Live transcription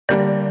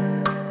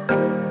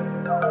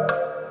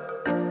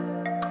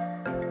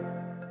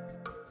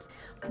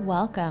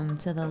Welcome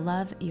to the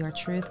Love Your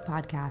Truth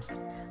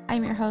podcast.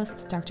 I'm your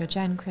host, Dr.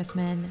 Jen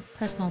Chrisman,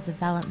 personal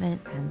development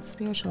and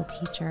spiritual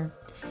teacher.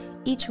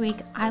 Each week,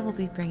 I will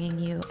be bringing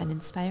you an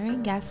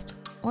inspiring guest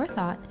or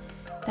thought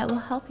that will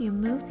help you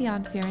move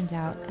beyond fear and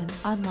doubt and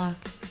unlock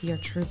your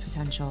true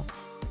potential.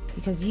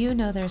 Because you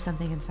know there's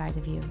something inside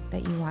of you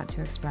that you want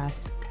to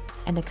express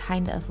and a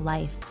kind of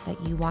life that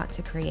you want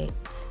to create.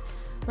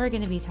 We're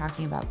going to be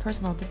talking about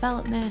personal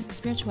development,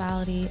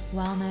 spirituality,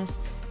 wellness,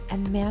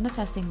 and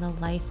manifesting the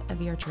life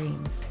of your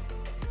dreams.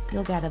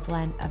 You'll get a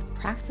blend of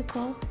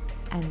practical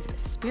and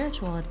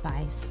spiritual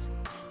advice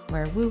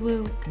where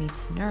woo-woo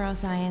meets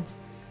neuroscience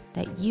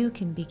that you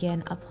can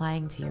begin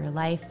applying to your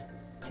life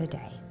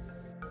today.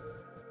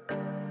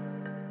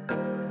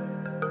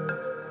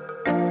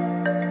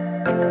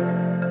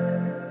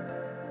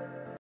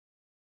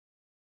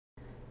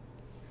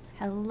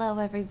 Hello,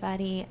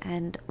 everybody,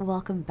 and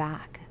welcome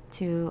back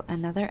to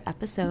another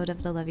episode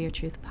of the Love Your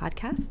Truth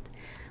podcast.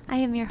 I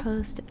am your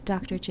host,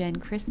 Dr. Jen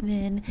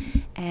Chrisman,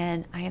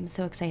 and I am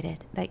so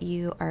excited that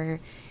you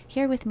are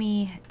here with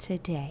me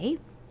today.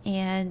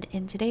 And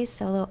in today's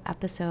solo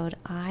episode,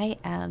 I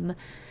am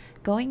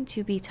going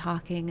to be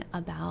talking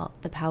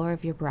about the power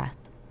of your breath.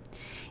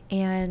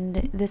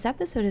 And this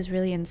episode is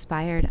really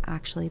inspired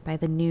actually by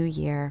the new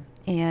year.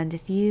 And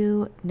if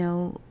you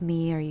know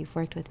me or you've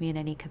worked with me in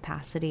any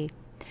capacity,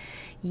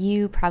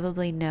 you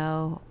probably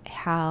know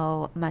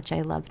how much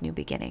I love new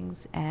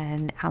beginnings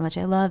and how much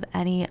I love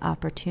any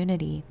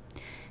opportunity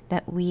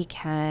that we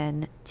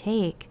can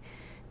take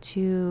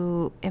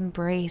to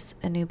embrace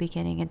a new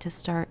beginning and to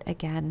start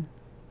again.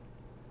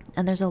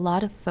 And there's a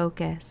lot of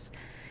focus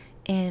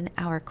in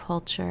our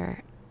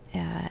culture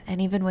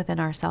and even within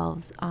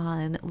ourselves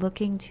on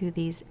looking to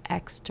these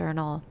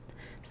external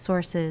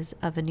sources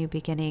of a new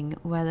beginning,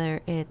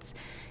 whether it's,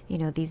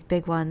 these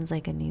big ones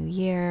like a new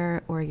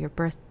year or your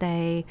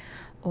birthday,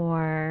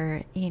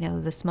 or,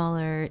 the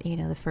smaller,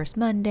 the first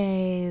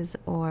Mondays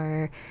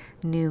or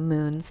new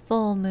moons,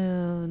 full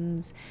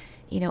moons,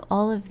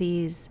 all of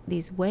these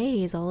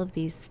ways, all of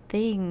these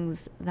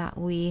things that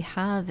we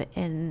have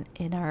in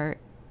our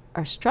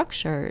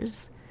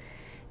structures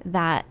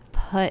that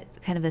put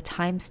kind of a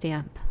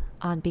timestamp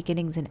on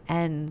beginnings and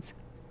ends.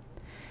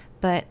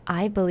 But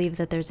I believe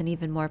that there's an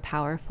even more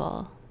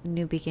powerful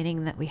new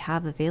beginning that we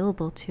have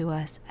available to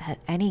us at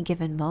any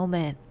given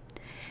moment.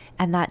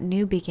 And that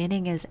new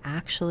beginning is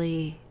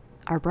actually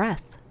our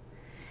breath.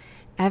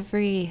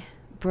 Every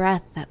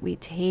breath that we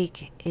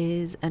take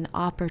is an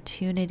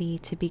opportunity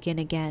to begin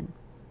again.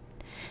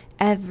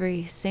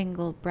 Every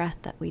single breath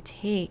that we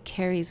take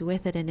carries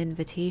with it an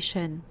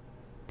invitation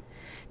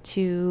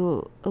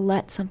to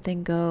let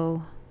something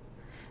go,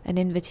 an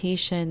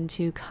invitation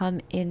to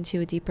come into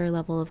a deeper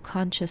level of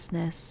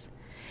consciousness,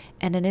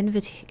 and an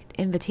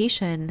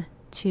invitation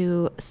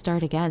to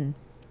start again.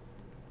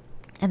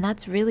 And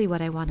that's really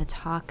what I want to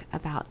talk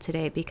about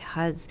today,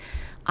 because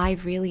I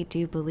really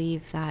do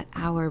believe that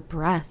our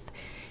breath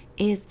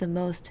is the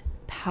most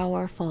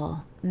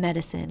powerful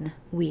medicine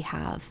we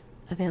have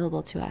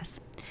available to us.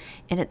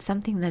 And it's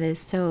something that is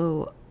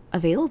so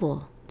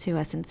available to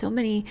us in so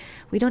many,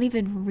 we don't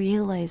even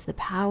realize the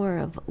power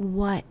of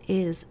what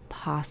is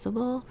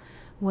possible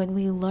when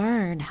we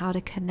learn how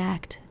to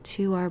connect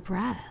to our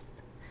breath.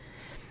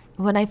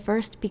 When I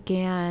first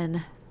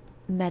began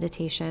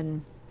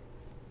meditation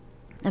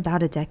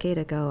about a decade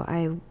ago,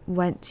 I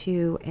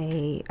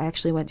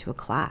actually went to a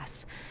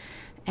class,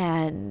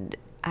 and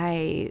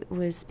I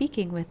was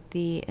speaking with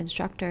the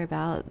instructor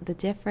about the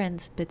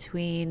difference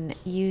between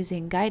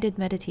using guided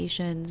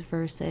meditations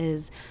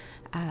versus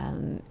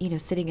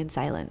sitting in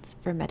silence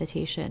for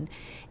meditation.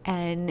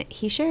 And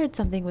he shared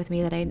something with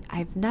me that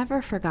I've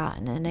never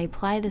forgotten, and I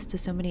apply this to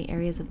so many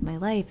areas of my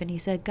life. And he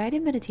said,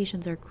 guided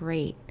meditations are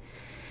great,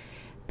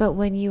 but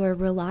when you are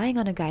relying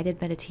on a guided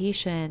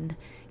meditation,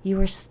 you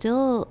are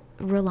still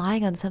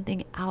relying on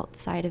something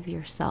outside of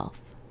yourself.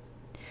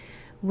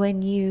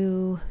 When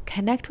you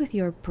connect with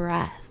your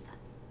breath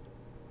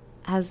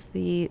as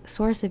the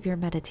source of your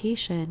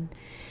meditation,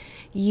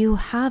 you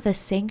have a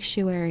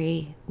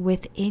sanctuary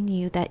within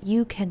you that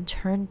you can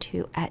turn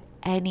to at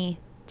any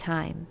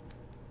time.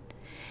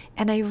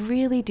 And I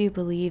really do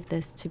believe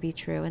this to be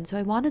true. And so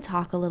I want to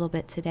talk a little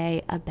bit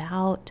today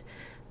about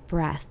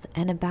breath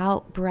and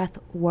about breath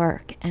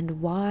work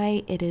and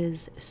why it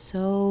is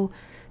so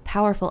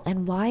powerful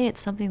and why it's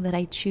something that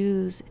I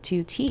choose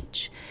to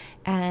teach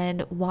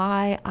and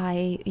why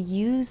I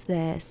use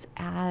this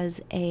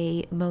as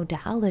a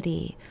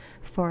modality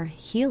for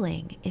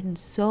healing in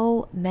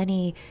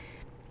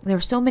there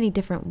are so many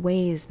different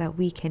ways that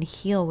we can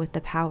heal with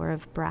the power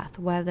of breath,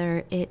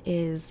 whether it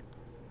is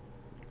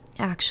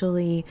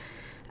actually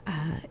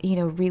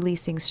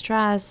releasing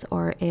stress,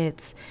 or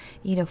it's,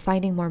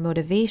 finding more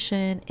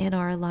motivation in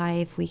our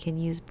life. We can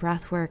use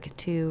breath work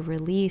to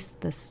release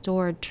the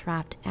stored,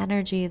 trapped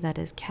energy that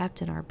is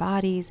kept in our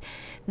bodies.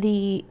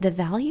 The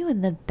value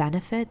and the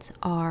benefits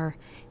are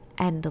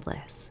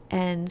endless.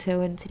 And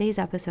so in today's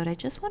episode, I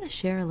just want to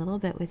share a little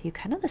bit with you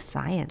kind of the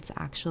science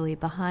actually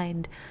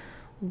behind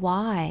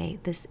why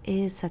this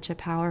is such a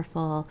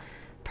powerful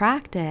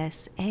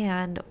practice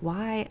and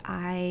why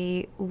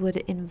I would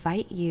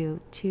invite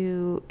you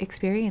to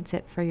experience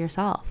it for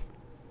yourself.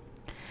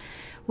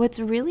 What's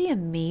really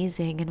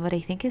amazing and what I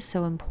think is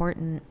so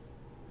important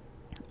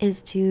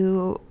is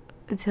to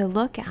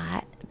look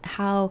at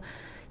how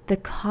the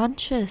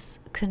conscious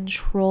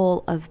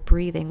control of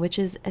breathing, which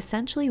is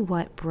essentially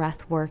what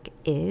breath work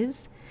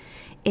is,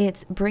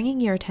 it's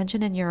bringing your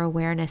attention and your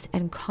awareness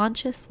and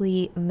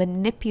consciously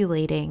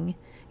manipulating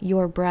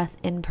your breath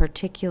in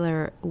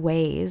particular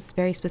ways,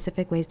 very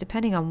specific ways,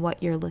 depending on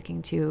what you're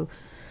looking to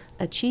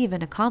achieve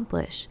and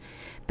accomplish.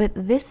 But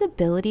this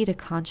ability to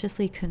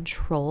consciously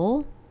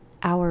control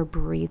our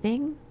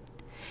breathing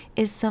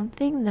is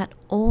something that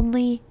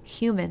only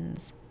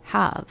humans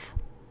have.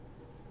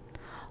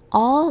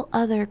 All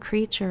other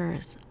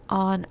creatures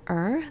on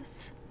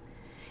Earth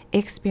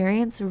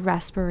experience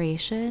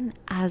respiration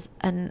as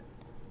an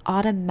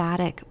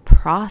automatic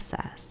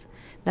process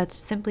that's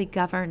simply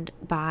governed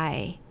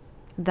by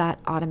that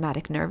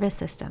automatic nervous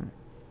system.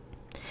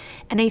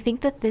 And I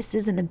think that this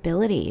is an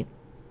ability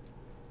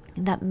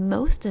that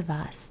most of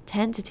us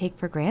tend to take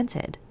for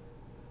granted.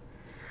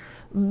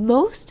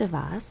 Most of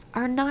us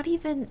are not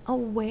even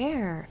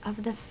aware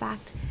of the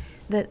fact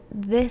that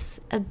this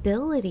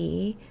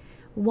ability,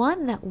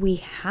 one, that we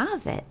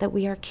have it, that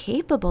we are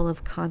capable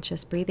of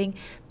conscious breathing,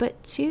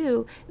 but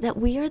two, that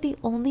we are the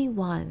only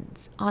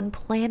ones on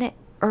planet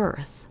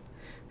Earth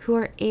who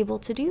are able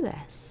to do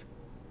this.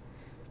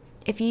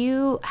 If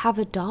you have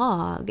a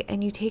dog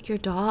and you take your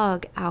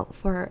dog out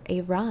for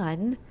a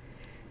run,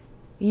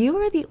 you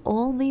are the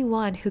only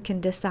one who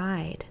can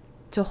decide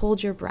to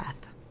hold your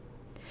breath,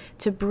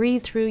 to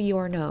breathe through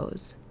your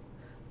nose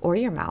or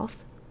your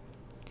mouth,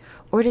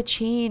 or to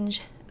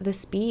change the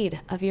speed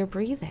of your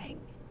breathing.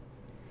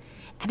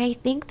 And I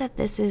think that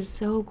this is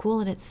so cool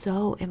and it's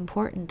so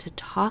important to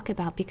talk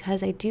about,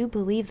 because I do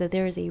believe that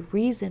there is a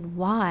reason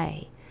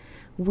why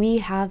we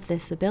have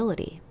this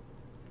ability.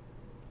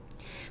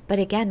 But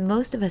again,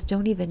 most of us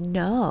don't even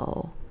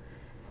know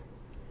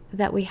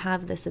that we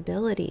have this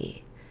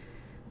ability,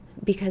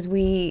 because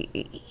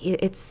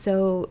it's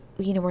so,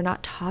 we're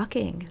not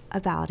talking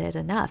about it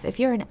enough. If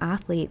you're an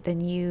athlete, then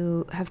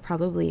you have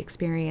probably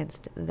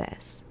experienced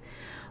this.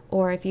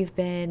 Or if you've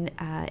been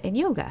in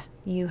yoga,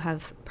 you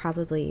have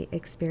probably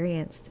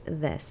experienced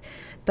this.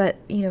 But,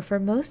 for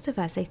most of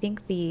us, I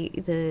think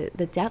the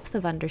depth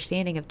of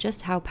understanding of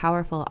just how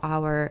powerful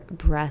our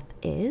breath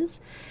is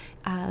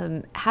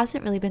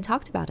hasn't really been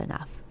talked about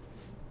enough.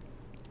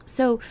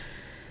 So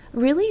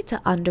really,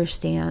 to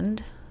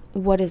understand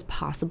what is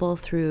possible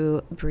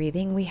through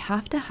breathing, we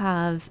have to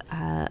have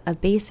a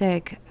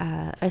basic,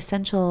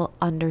 essential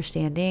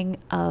understanding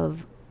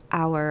of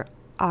our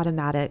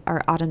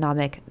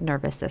autonomic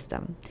nervous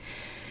system,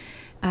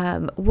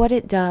 what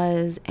it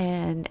does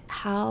and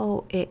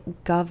how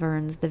it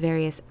governs the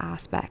various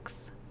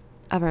aspects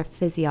of our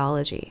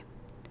physiology.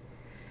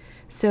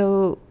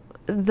 So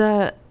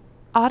the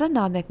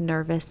autonomic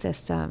nervous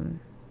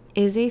system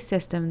is a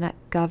system that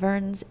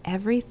governs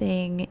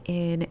everything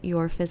in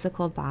your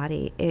physical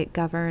body. It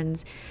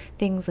governs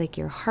things like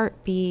your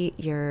heartbeat,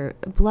 your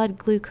blood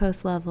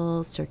glucose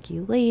levels,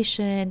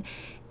 circulation,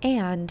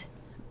 and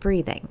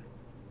breathing.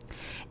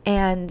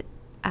 And,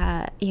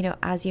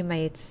 as you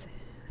might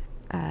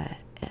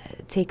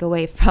take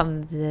away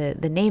from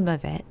the name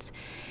of it,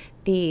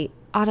 the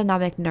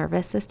autonomic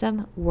nervous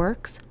system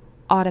works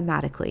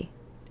automatically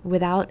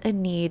without a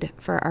need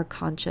for our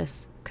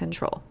conscious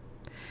control,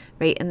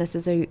 right? And this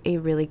is a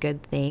really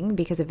good thing,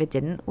 because if it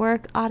didn't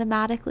work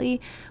automatically,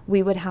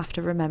 we would have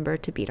to remember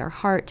to beat our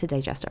heart to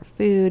digest our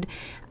food,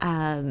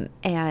 and,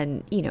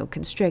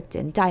 constrict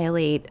and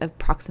dilate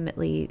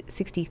approximately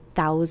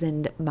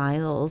 60,000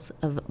 miles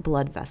of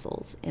blood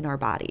vessels in our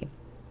body.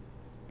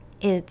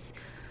 It's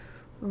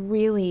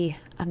really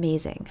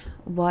amazing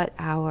what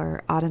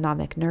our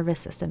autonomic nervous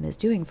system is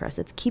doing for us.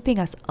 It's keeping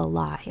us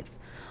alive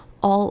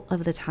all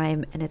of the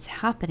time, and it's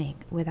happening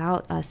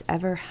without us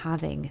ever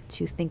having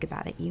to think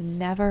about it. You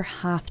never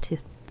have to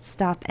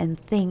stop and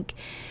think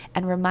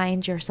and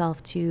remind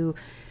yourself to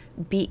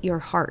beat your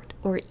heart,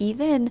 or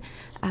even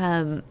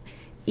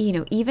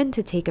even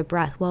to take a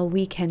breath. While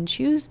we can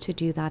choose to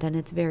do that, and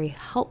it's very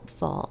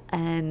helpful,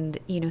 and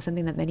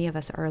something that many of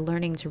us are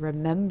learning to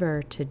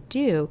remember to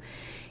do,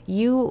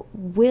 you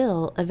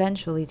will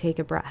eventually take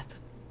a breath.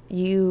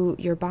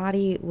 Your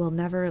body will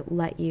never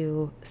let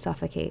you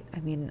suffocate. I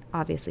mean,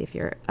 obviously, if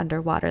you're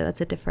underwater,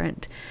 that's a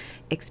different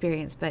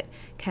experience, but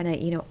kind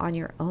of, on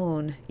your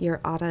own, your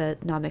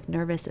autonomic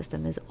nervous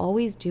system is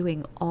always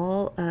doing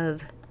all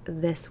of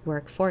this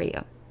work for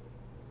you.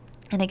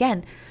 And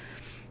again,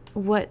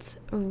 what's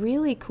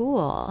really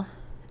cool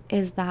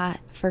is that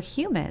for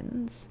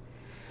humans,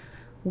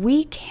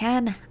 we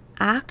can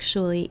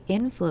actually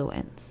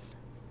influence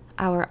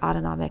our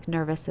autonomic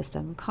nervous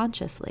system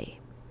consciously.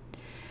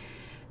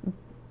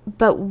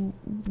 But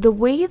the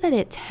way that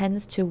it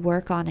tends to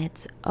work on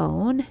its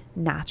own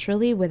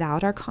naturally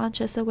without our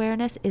conscious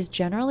awareness is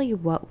generally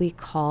what we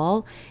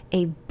call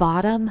a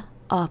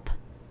bottom-up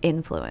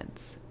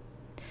influence.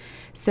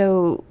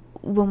 So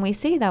when we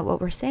say that, what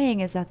we're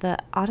saying is that the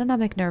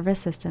autonomic nervous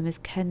system is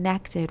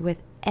connected with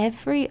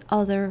every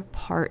other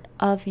part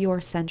of your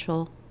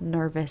central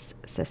nervous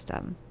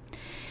system.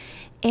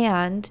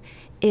 And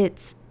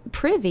it's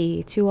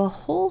privy to a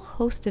whole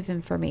host of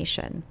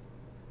information.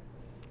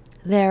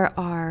 There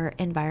are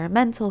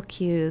environmental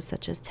cues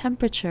such as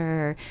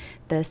temperature,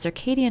 the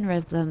circadian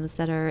rhythms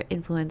that are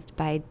influenced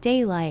by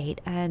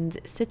daylight, and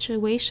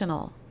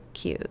situational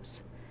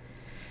cues.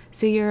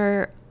 So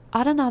your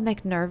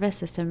autonomic nervous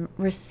system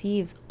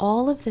receives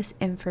all of this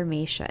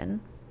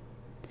information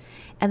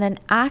and then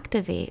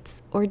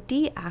activates or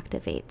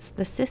deactivates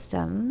the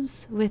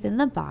systems within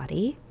the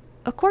body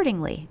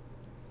accordingly.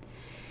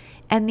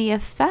 And the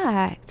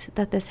effect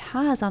that this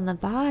has on the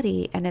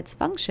body and its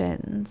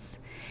functions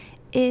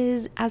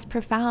is as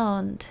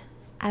profound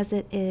as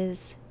it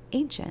is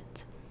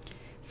ancient.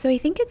 So I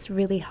think it's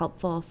really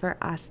helpful for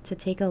us to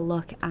take a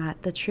look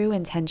at the true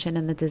intention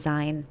and the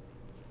design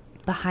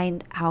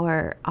behind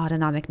our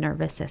autonomic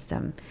nervous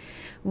system,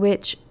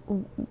 which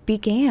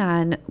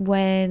began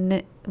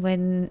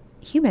when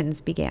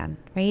humans began,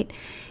 right?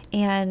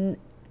 And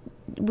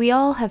we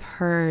all have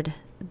heard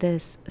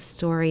this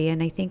story,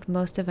 and I think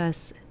most of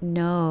us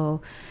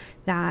know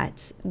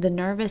that the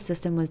nervous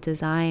system was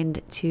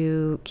designed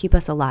to keep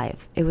us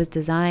alive. It was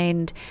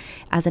designed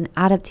as an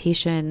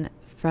adaptation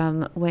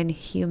from when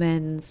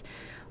humans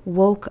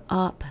woke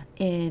up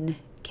in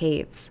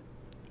caves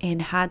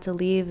and had to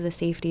leave the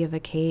safety of a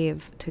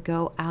cave to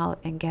go out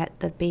and get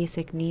the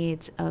basic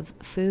needs of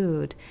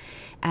food.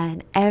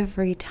 And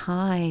every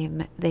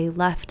time they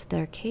left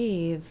their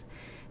cave,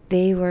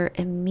 they were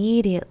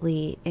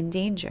immediately in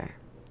danger.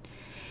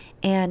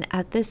 And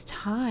at this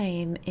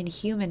time in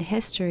human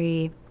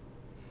history,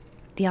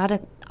 the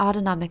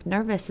autonomic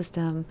nervous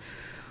system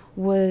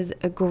was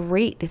a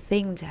great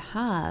thing to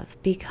have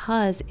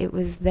because it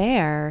was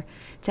there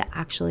to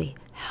actually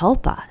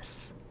help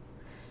us,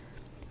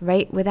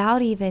 right?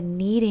 Without even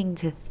needing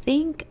to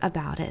think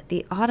about it,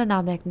 the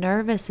autonomic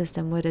nervous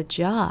system would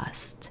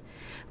adjust,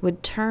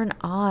 would turn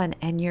on,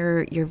 and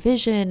your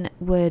vision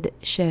would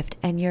shift,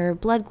 and your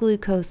blood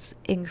glucose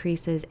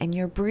increases, and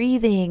your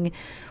breathing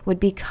would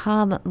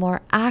become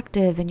more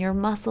active, and your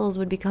muscles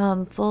would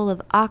become full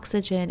of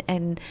oxygen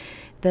and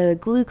the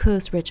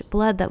glucose-rich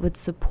blood that would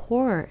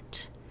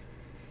support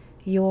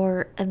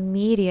your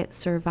immediate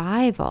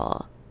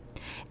survival.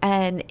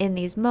 And in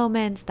these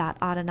moments, that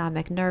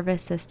autonomic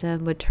nervous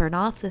system would turn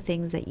off the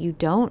things that you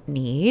don't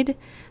need,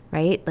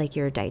 right? Like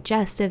your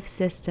digestive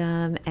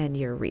system and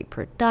your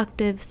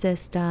reproductive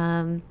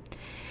system.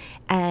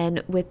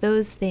 And with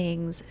those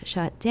things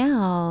shut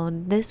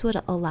down, this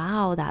would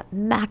allow that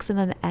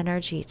maximum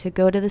energy to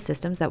go to the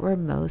systems that were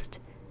most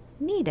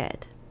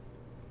needed.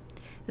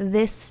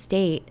 This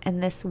state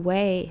and this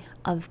way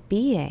of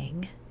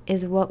being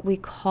is what we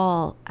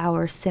call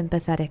our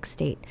sympathetic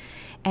state.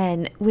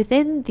 And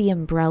within the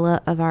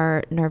umbrella of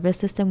our nervous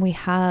system, we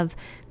have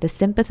the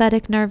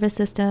sympathetic nervous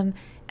system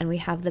and we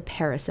have the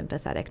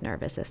parasympathetic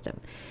nervous system.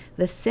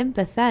 The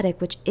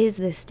sympathetic, which is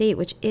this state,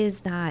 which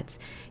is that,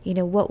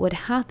 what would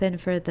happen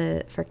for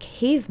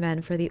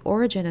cavemen, for the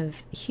origin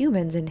of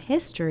humans in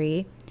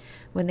history,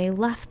 when they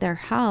left their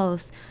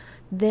house,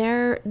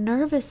 their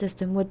nervous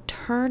system would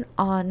turn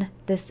on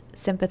this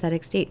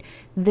sympathetic state.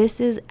 This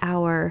is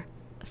our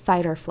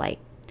fight or flight.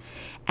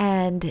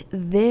 And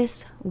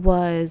this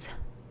was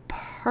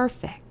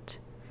perfect.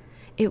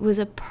 It was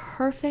a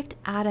perfect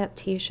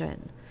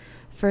adaptation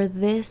for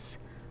this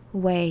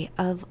way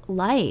of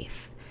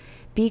life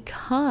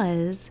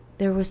because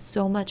there was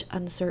so much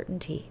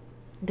uncertainty.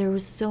 There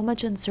was so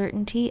much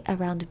uncertainty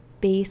around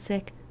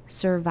basic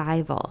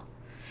survival.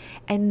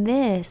 And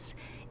this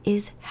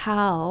is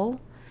how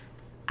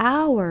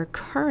our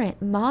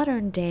current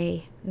modern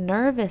day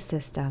nervous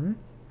system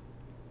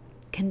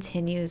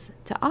continues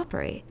to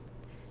operate.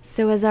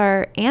 So as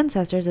our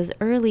ancestors, as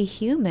early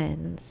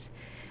humans,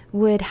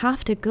 would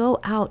have to go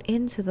out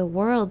into the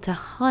world to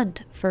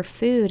hunt for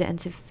food and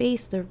to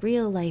face the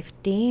real life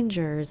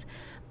dangers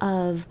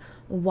of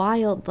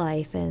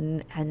wildlife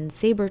and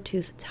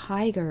saber-toothed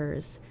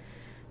tigers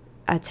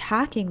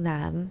attacking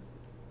them,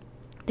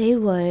 they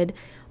would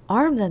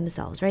arm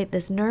themselves, right?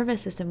 This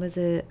nervous system was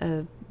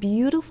a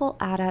beautiful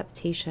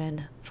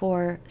adaptation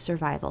for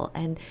survival.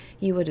 And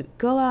you would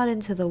go out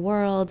into the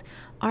world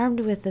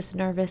armed with this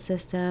nervous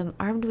system,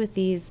 armed with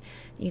these,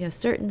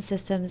 certain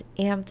systems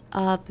amped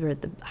up, or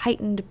the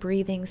heightened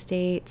breathing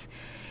states.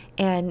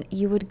 And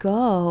you would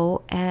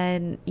go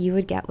and you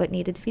would get what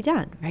needed to be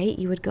done, right?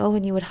 You would go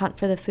and you would hunt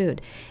for the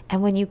food.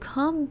 And when you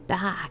come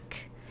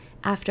back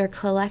after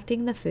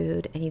collecting the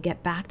food and you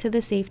get back to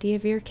the safety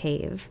of your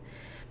cave,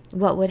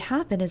 what would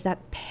happen is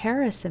that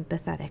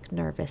parasympathetic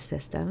nervous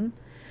system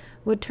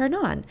would turn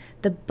on.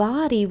 The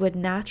body would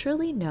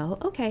naturally know,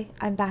 okay,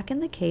 I'm back in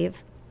the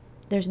cave.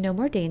 There's no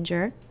more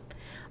danger.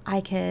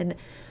 I can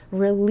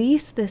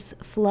release this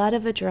flood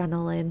of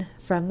adrenaline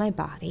from my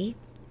body,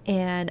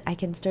 and I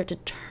can start to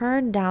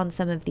turn down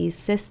some of these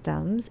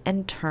systems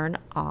and turn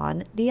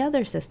on the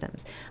other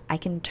systems. I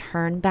can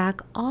turn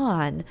back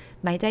on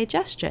my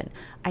digestion.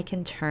 I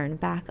can turn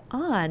back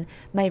on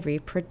my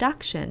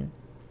reproduction.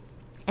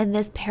 And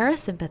this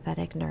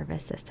parasympathetic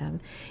nervous system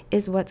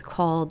is what's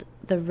called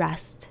the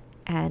rest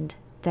and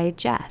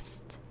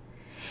digest.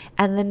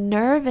 And the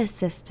nervous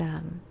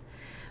system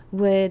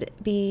would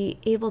be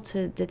able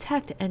to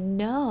detect and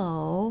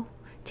know,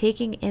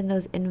 taking in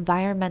those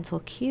environmental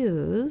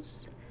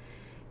cues,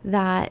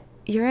 that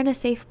you're in a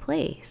safe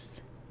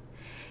place.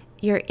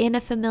 You're in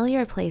a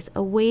familiar place,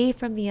 away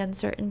from the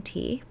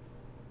uncertainty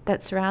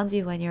that surrounds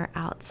you when you're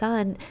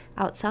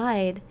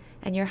outside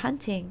and you're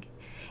hunting.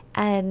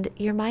 And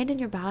your mind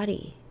and your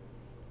body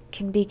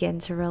can begin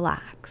to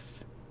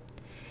relax.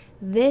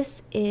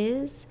 This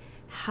is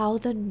how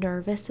the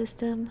nervous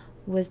system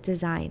was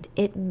designed.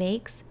 It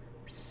makes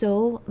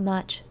so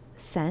much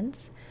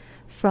sense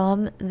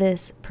from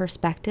this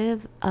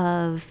perspective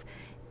of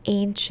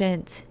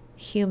ancient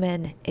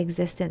human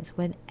existence,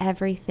 when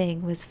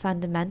everything was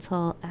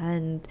fundamental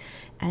and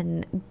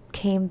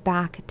came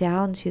back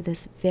down to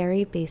this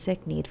very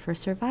basic need for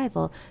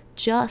survival,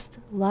 just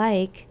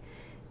like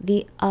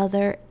the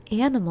other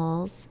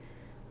animals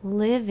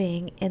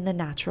living in the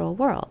natural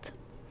world.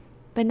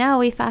 But now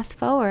we fast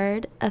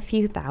forward a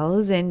few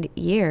thousand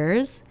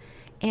years,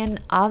 and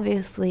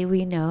obviously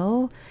we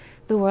know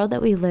the world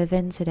that we live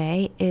in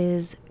today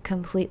is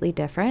completely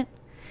different.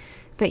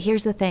 But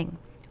here's the thing.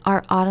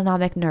 Our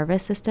autonomic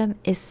nervous system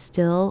is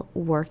still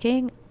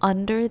working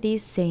under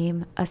these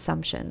same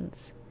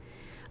assumptions.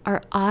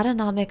 Our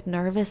autonomic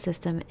nervous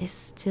system is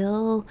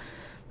still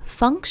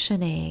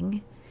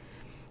functioning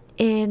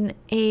in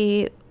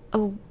a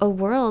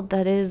world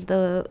that is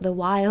the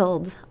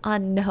wild,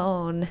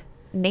 unknown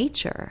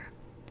nature,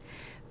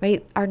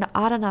 right? Our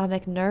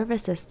autonomic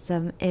nervous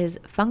system is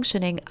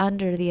functioning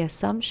under the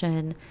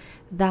assumption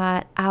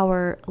that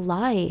our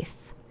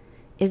life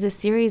is a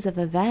series of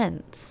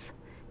events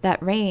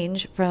that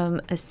range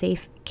from a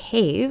safe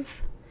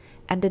cave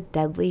and a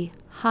deadly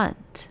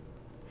hunt.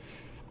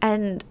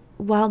 And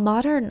while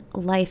modern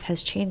life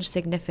has changed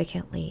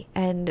significantly,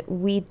 and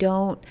we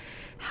don't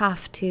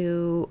have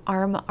to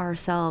arm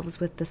ourselves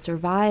with the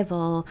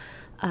survival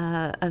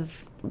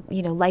of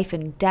life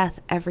and death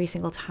every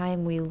single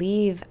time we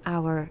leave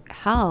our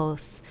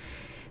house,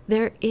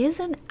 there is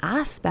an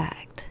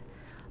aspect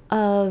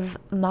of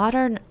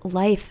modern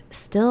life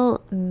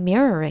still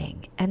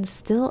mirroring and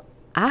still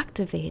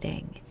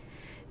activating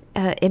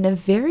in a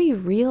very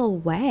real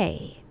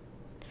way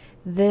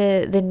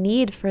the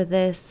need for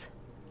this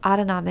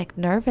autonomic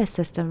nervous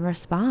system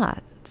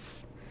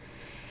response.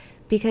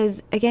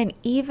 Because again,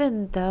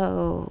 even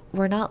though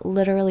we're not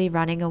literally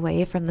running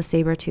away from the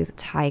saber-toothed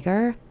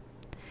tiger,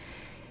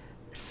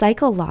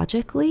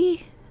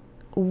 psychologically,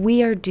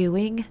 we are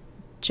doing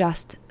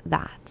just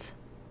that.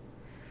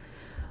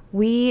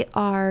 We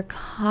are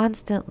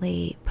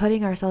constantly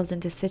putting ourselves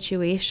into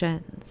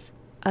situations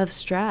of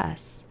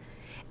stress,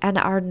 and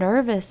our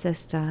nervous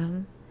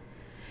system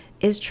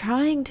is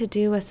trying to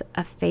do us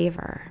a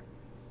favor.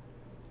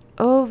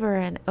 Over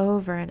and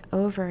over and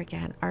over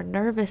again, our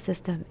nervous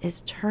system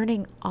is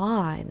turning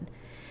on,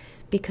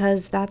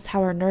 because that's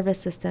how our nervous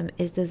system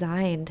is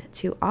designed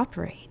to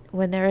operate.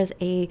 When there is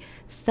a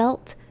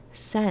felt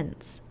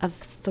sense of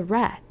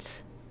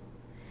threat,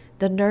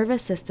 the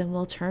nervous system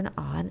will turn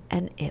on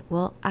and it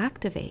will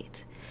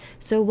activate.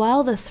 So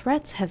while the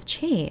threats have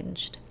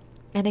changed,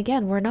 and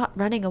again, we're not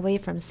running away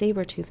from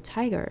saber-toothed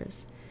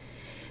tigers,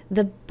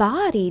 the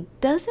body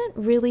doesn't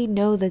really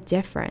know the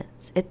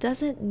difference. It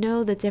doesn't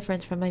know the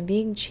difference from I'm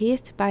being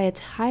chased by a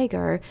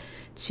tiger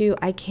to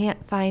I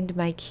can't find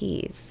my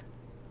keys.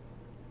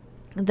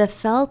 The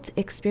felt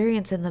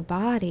experience in the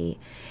body,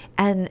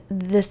 and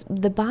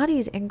the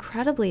body's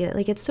incredibly,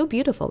 it's so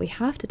beautiful. We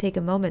have to take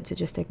a moment to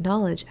just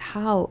acknowledge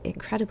how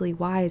incredibly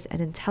wise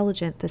and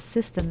intelligent the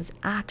systems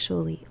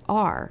actually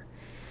are,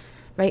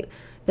 right?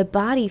 The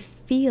body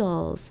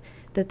feels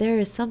that there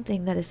is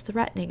something that is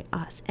threatening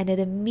us, and it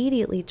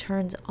immediately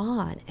turns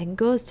on and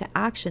goes to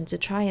action to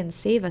try and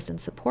save us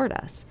and support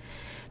us.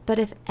 But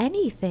if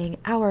anything,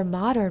 our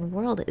modern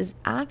world is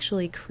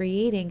actually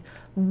creating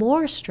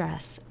more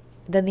stress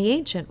than the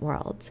ancient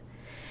world,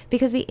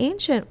 because the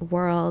ancient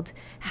world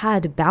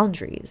had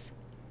boundaries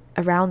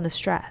around the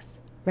stress,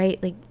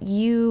 right? Like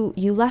you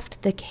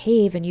left the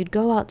cave and you'd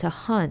go out to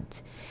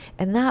hunt,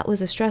 and that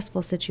was a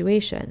stressful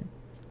situation.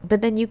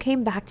 But then you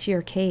came back to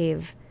your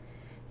cave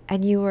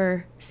and you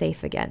were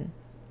safe again,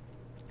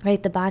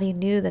 right? The body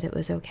knew that it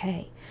was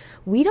okay.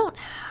 We don't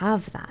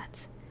have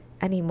that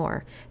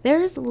anymore.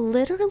 There's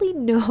literally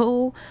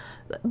no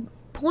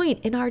point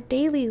in our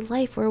daily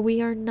life where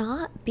we are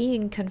not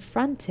being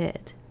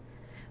confronted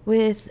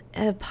with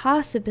a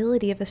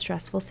possibility of a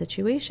stressful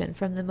situation.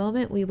 From the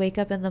moment we wake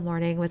up in the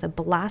morning with a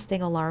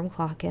blasting alarm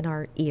clock in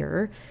our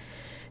ear,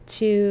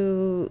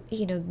 to,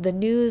 the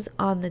news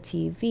on the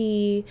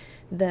TV,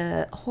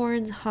 the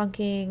horns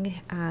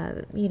honking.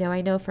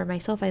 I know for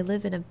myself, I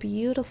live in a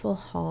beautiful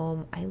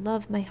home. I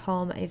love my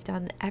home. I've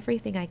done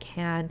everything I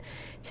can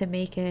to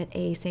make it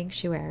a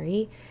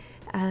sanctuary.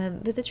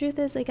 But the truth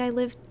is, I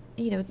live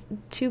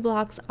 2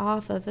 blocks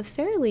off of a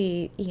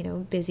fairly,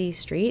 busy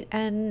street,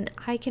 and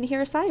I can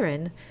hear a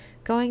siren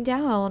going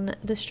down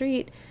the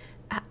street.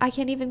 I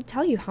can't even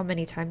tell you how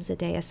many times a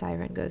day a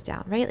siren goes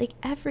down, right?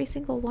 Every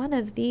single one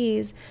of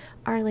these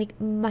are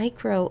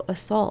micro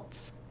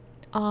assaults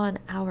on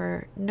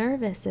our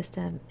nervous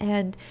system.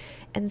 And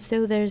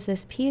so there's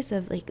this piece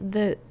of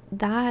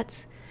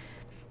that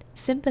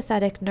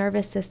sympathetic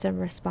nervous system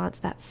response,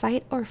 that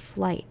fight or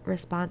flight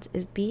response,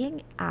 is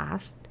being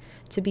asked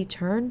to be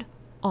turned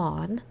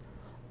on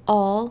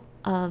all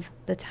of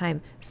the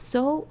time,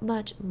 so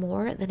much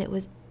more than it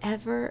was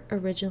ever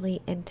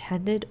originally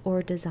intended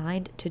or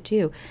designed to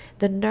do.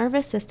 The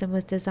nervous system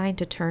was designed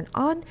to turn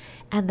on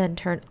and then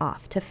turn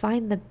off, to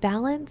find the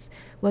balance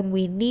when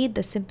we need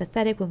the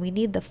sympathetic, when we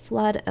need the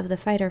flood of the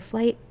fight or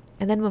flight,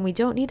 and then when we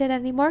don't need it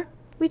anymore,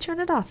 we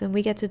turn it off and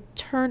we get to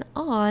turn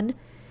on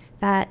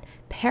that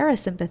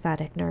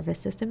parasympathetic nervous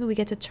system, and we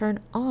get to turn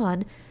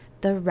on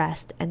the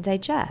rest and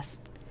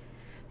digest.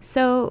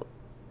 So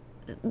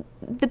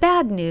the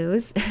bad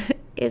news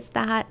is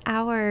that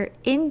our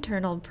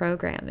internal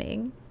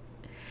programming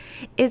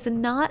is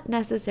not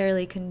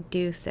necessarily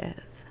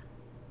conducive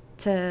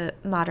to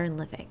modern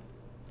living.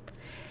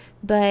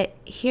 But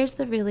here's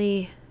the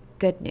really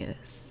good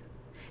news.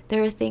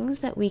 There are things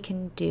that we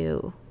can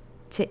do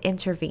to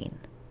intervene.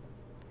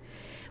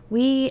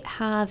 We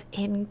have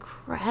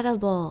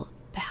incredible,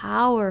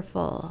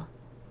 powerful,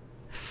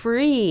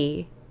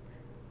 free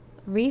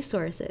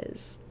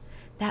resources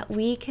that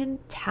we can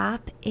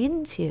tap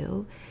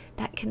into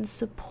that can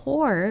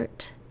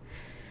support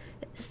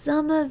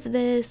some of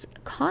this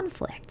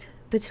conflict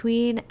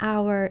between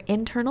our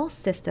internal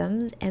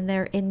systems and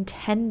their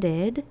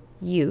intended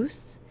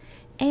use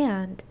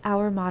and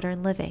our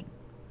modern living.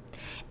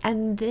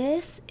 And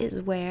this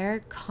is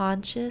where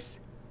conscious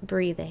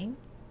breathing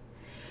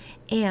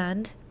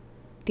and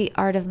the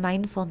art of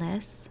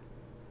mindfulness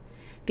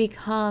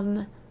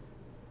become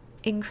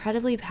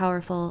incredibly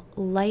powerful,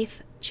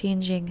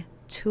 life-changing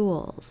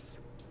tools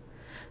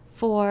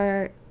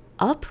for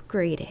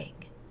upgrading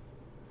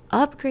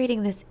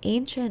this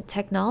ancient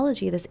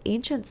technology, this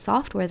ancient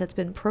software that's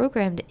been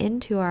programmed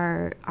into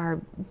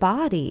our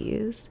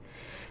bodies,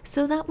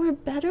 so that we're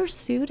better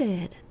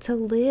suited to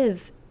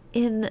live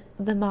in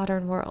the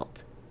modern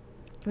world,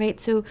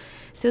 right? So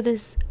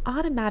this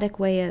automatic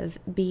way of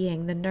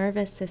being, the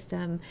nervous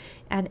system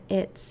and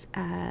its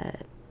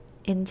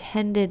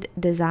intended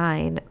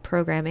design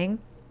programming,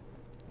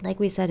 like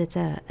we said, it's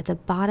a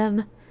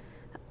bottom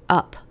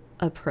up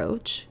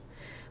approach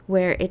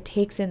where it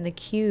takes in the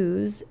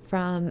cues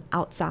from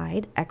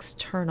outside,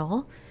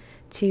 external,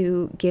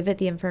 to give it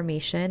the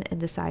information and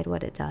decide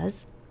what it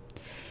does.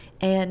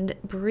 And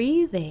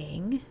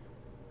breathing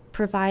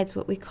provides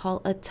what we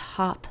call a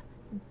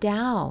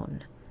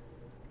top-down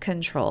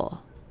control.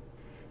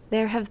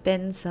 There have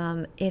been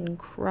some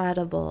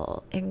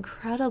incredible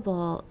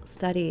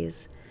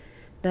studies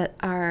that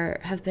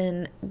have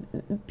been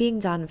being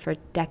done for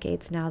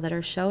decades now that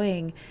are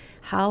showing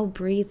how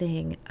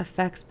breathing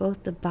affects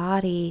both the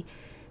body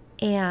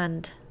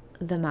and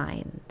the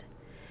mind.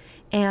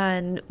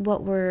 And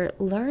what we're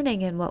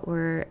learning and what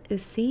we're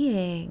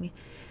seeing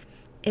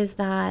is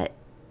that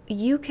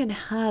you can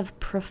have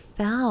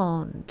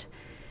profound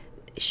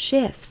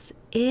shifts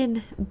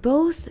in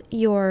both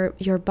your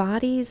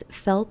body's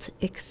felt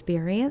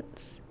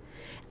experience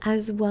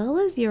as well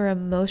as your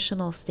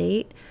emotional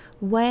state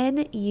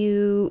when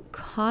you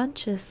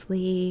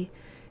consciously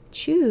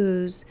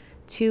choose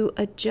to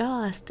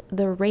adjust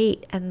the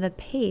rate and the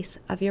pace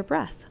of your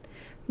breath.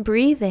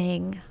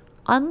 Breathing,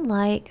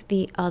 unlike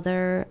the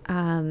other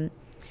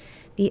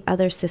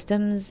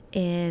systems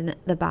in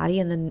the body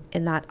and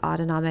in that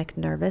autonomic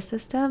nervous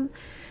system,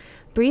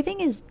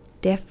 breathing is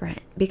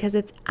different because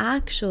it's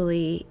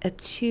actually a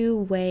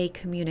two-way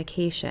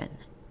communication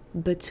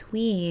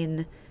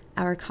between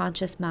our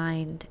conscious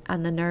mind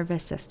and the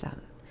nervous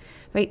system.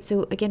 Right?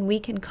 So again, we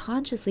can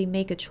consciously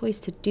make a choice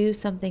to do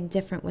something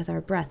different with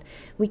our breath.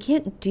 We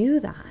can't do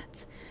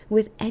that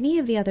with any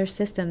of the other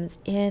systems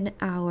in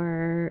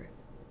our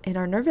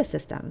nervous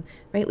system,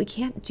 right? We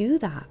can't do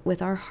that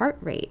with our heart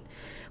rate.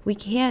 We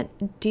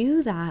can't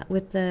do that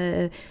with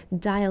the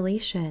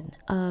dilation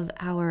of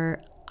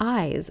our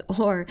eyes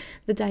or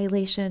the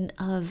dilation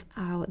of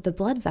the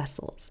blood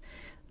vessels.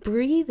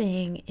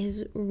 Breathing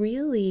is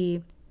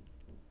really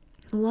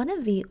one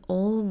of the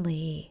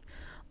only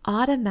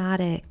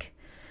automatic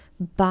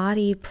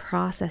body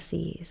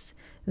processes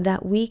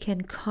that we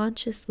can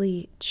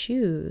consciously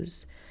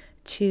choose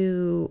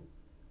to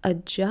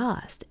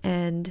adjust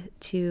and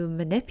to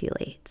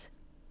manipulate.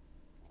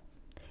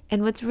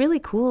 And what's really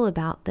cool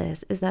about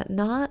this is that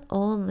not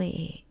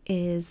only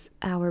is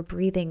our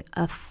breathing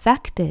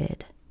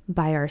affected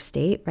by our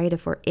state, right?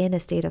 If we're in a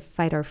state of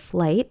fight or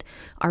flight,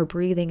 our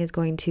breathing is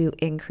going to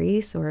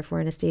increase, or if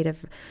we're in a state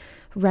of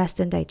rest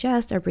and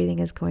digest, our breathing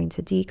is going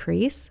to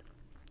decrease.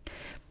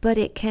 But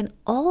it can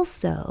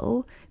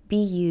also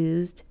be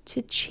used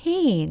to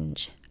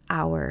change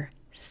our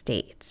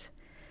state,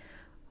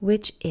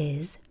 which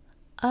is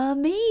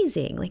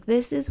amazing. Like,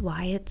 this is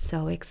why it's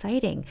so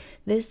exciting.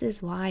 This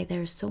is why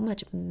there's so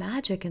much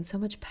magic and so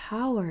much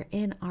power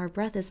in our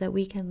breath, is that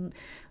we can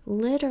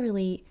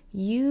literally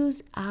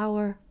use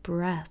our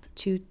breath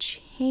to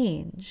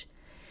change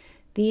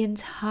the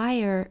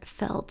entire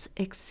felt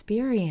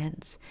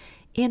experience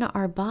in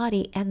our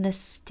body and the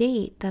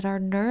state that our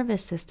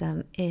nervous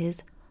system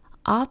is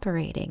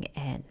operating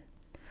in.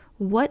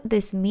 What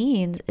this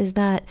means is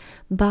that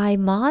by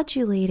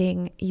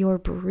modulating your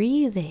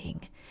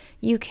breathing,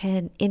 you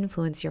can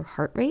influence your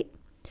heart rate,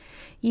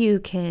 you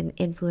can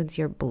influence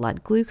your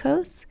blood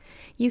glucose,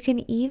 you can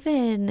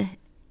even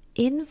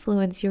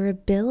influence your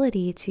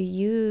ability to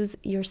use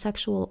your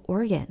sexual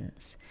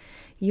organs.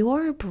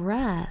 Your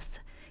breath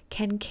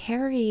can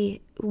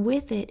carry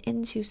with it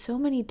into so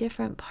many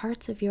different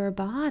parts of your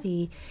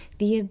body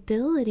the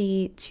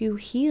ability to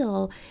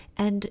heal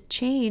and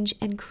change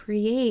and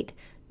create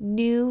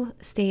new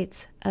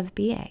states of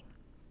being.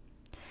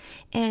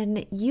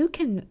 And you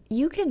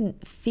can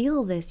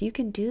feel this, you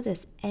can do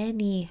this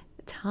any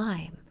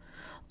time.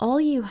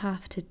 All you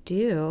have to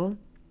do,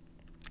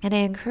 and I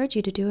encourage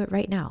you to do it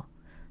right now,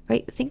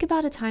 right? Think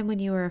about a time when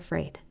you were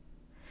afraid.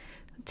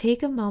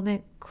 Take a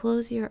moment,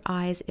 close your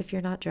eyes if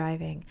you're not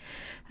driving,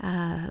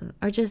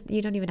 or just,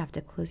 you don't even have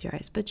to close your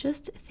eyes, but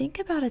just think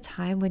about a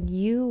time when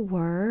you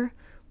were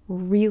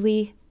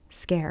really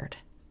scared.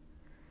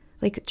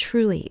 Like,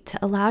 truly, to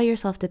allow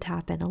yourself to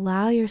tap in,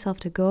 allow yourself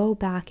to go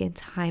back in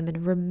time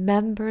and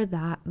remember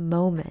that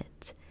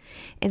moment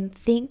and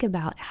think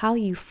about how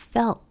you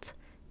felt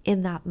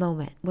in that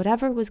moment.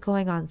 Whatever was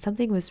going on,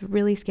 something was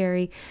really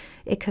scary.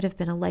 It could have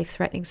been a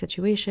life-threatening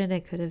situation.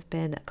 It could have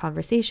been a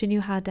conversation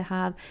you had to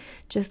have.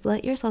 Just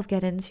let yourself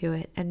get into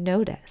it and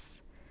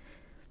notice.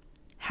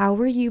 How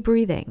were you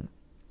breathing?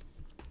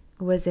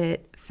 Was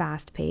it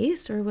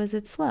fast-paced or was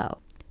it slow?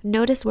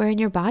 Notice where in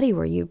your body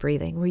were you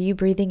breathing? Were you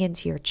breathing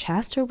into your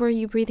chest or were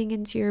you breathing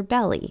into your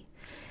belly?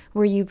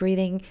 Were you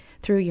breathing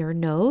through your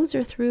nose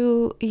or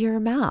through your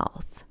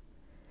mouth?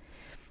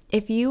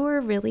 If you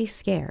were really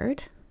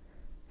scared,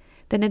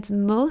 then it's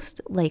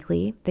most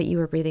likely that you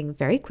were breathing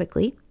very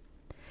quickly,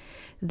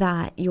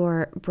 that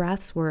your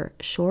breaths were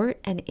short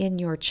and in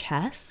your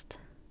chest,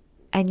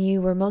 and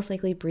you were most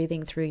likely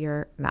breathing through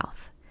your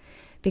mouth.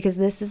 Because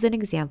this is an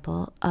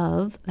example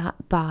of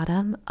that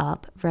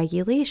bottom-up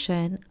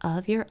regulation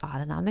of your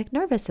autonomic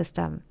nervous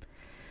system,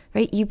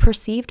 right? You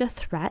perceived a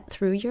threat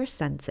through your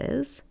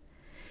senses,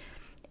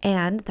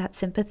 and that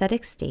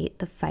sympathetic state,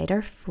 the fight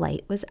or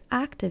flight, was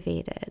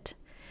activated.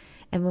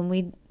 And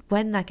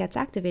when that gets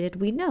activated,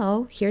 we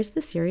know here's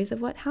the series of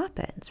what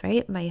happens,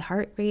 right? My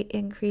heart rate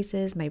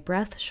increases, my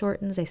breath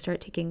shortens, I start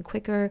taking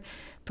quicker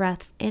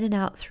breaths in and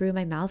out through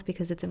my mouth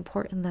because it's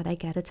important that I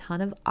get a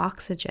ton of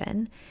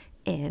oxygen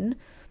in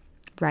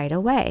right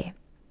away.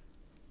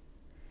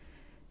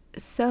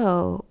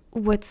 So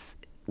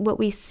what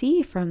we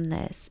see from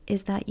this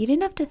is that you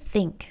didn't have to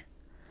think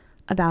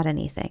about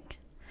anything.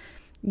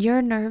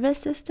 Your nervous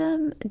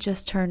system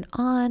just turned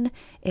on,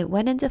 it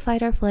went into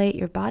fight or flight,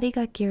 your body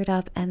got geared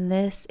up, and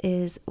this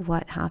is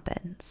what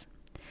happens.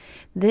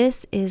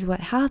 This is what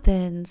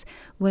happens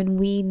when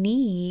we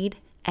need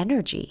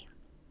energy,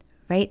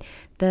 right?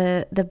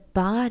 The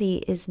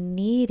body is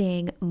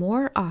needing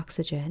more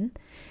oxygen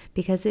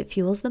because it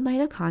fuels the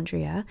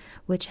mitochondria,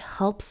 which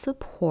helps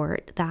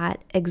support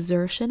that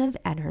exertion of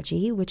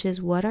energy, which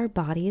is what our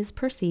body is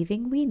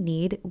perceiving we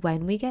need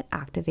when we get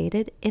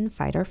activated in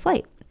fight or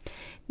flight.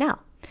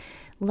 Now,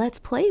 let's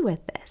play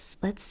with this.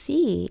 Let's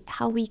see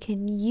how we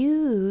can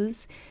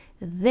use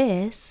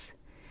this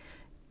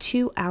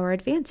to our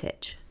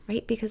advantage,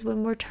 right? Because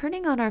when we're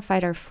turning on our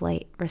fight or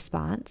flight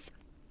response,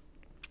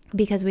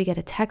 because we get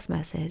a text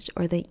message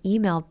or the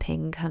email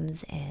ping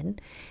comes in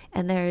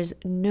and there's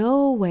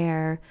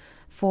nowhere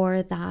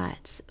for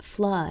that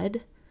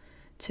flood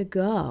to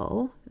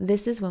go,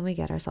 this is when we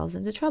get ourselves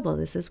into trouble.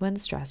 This is when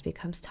stress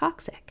becomes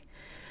toxic.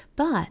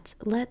 But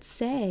let's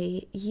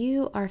say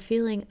you are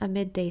feeling a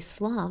midday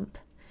slump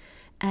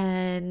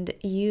and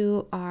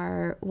you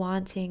are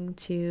wanting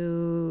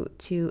to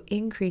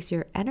increase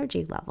your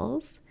energy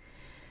levels.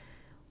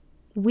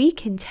 We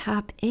can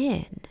tap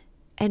in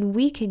and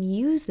we can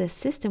use this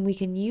system, we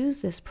can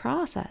use this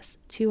process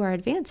to our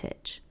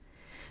advantage,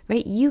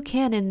 right? You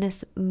can, in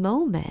this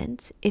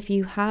moment, if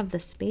you have the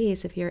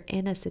space, if you're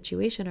in a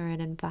situation or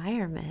an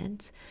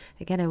environment,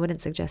 again, I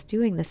wouldn't suggest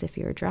doing this if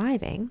you're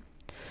driving,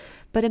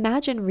 but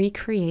imagine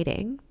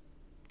recreating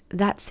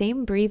that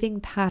same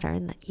breathing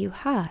pattern that you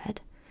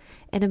had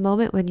in a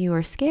moment when you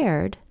were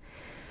scared,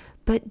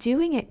 but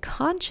doing it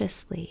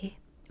consciously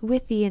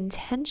with the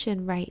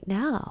intention right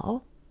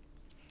now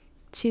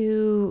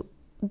to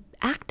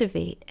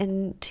activate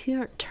and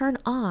turn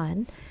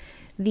on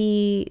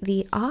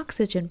the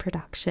oxygen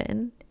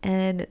production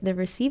and the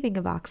receiving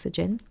of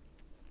oxygen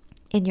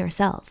in your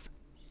cells,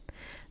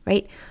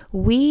 right?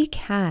 We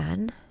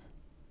can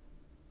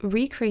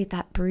recreate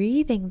that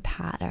breathing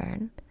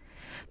pattern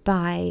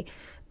by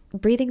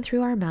breathing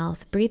through our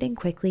mouth, breathing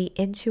quickly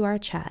into our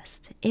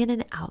chest, in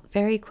and out,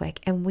 very quick.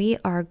 And we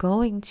are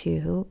going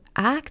to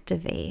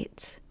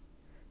activate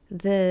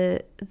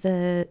the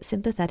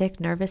sympathetic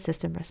nervous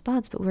system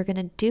response, but we're going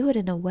to do it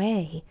in a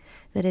way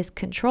that is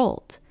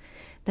controlled,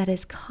 that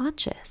is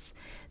conscious,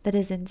 that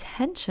is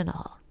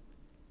intentional.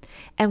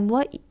 And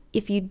what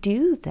if you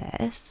do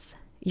this,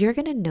 you're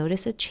going to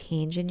notice a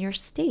change in your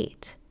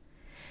state.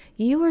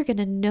 You are going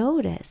to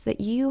notice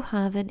that you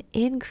have an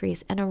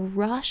increase and a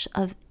rush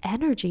of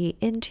energy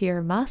into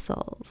your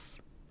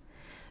muscles,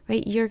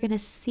 right? You're going to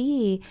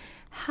see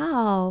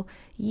how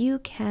you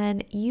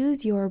can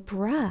use your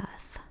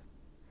breath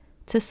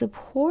to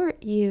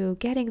support you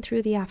getting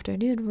through the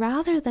afternoon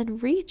rather than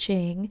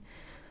reaching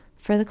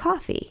for the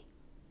coffee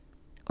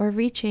or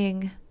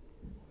reaching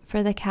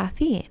for the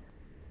caffeine.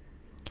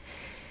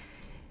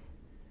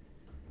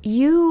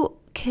 You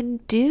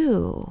can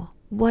do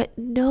what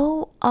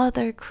no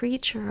other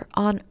creature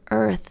on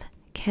earth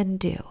can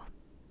do.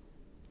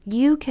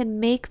 You can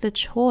make the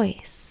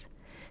choice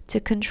to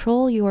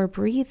control your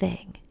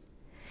breathing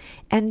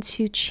and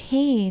to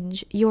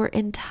change your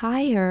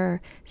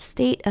entire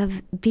state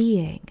of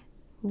being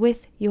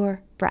with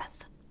your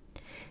breath.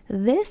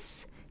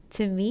 This,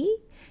 to me,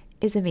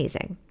 is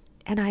amazing.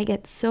 And I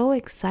get so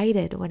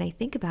excited when I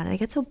think about it. I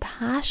get so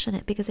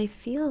passionate because I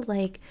feel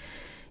like,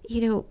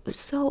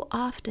 so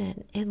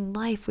often in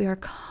life we are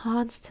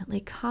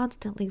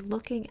constantly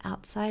looking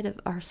outside of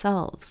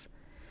ourselves,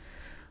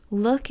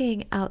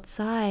 looking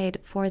outside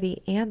for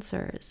the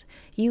answers.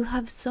 You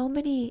have so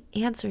many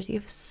answers. You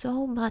have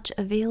so much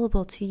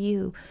available to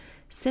you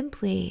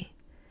simply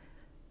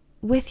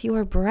with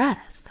your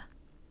breath.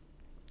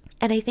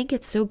 And I think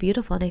it's so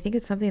beautiful, and I think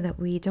it's something that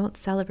we don't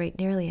celebrate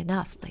nearly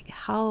enough, like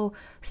how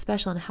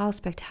special and how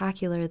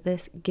spectacular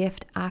this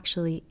gift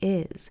actually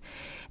is.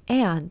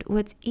 And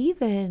what's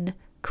even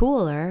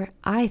cooler,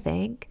 I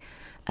think,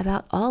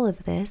 about all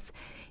of this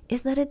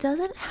is that it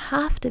doesn't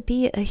have to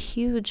be a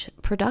huge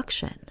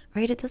production,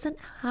 right? It doesn't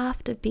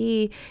have to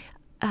be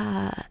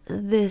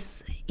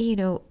this,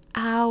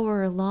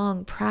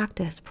 hour-long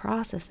practice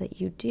process that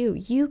you do.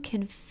 You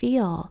can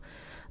feel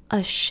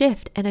a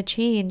shift and a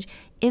change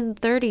in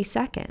 30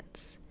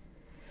 seconds,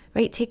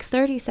 right? Take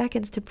 30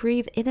 seconds to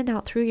breathe in and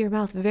out through your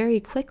mouth very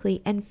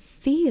quickly and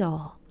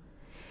feel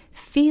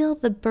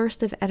the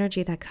burst of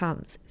energy that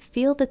comes.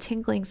 Feel the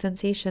tingling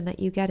sensation that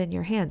you get in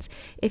your hands.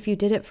 If you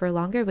did it for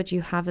longer, would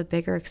you have a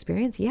bigger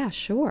experience? Yeah,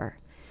 sure.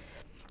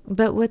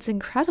 But what's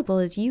incredible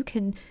is you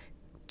can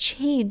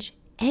change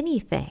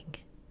anything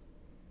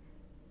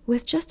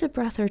with just a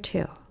breath or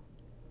two,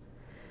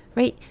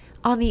 right?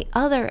 On the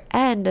other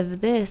end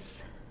of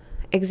this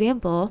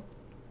example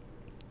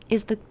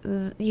is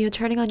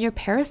turning on your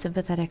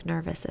parasympathetic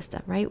nervous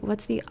system, right?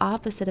 What's the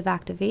opposite of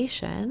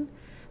activation,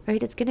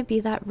 right? It's going to be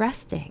that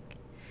resting.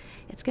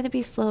 It's going to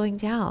be slowing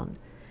down.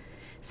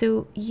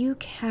 So you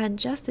can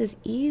just as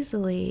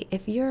easily,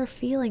 if you're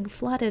feeling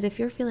flooded, if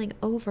you're feeling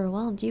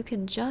overwhelmed, you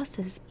can just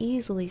as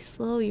easily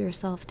slow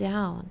yourself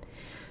down,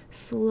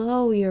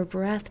 slow your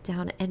breath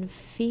down, and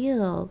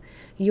feel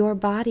your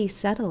body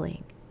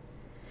settling.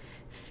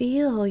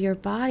 Feel your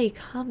body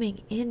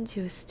coming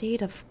into a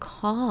state of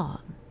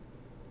calm.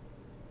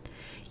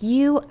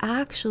 You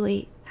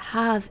actually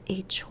have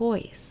a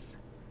choice.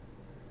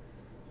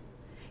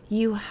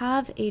 You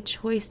have a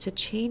choice to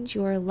change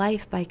your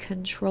life by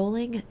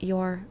controlling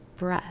your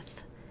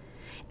breath.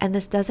 And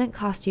this doesn't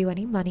cost you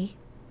any money.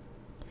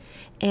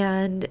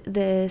 And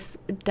this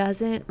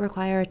doesn't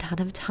require a ton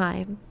of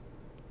time.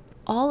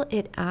 All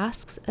it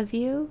asks of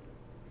you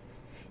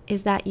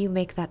is that you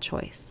make that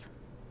choice.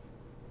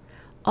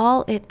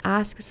 All it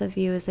asks of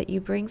you is that you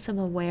bring some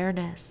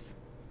awareness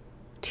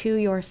to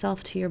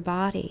yourself, to your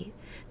body,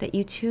 that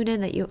you tune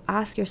in, that you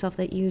ask yourself,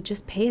 that you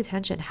just pay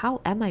attention. How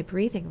am I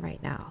breathing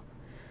right now?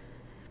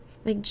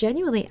 Like,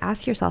 genuinely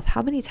ask yourself,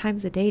 how many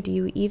times a day do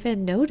you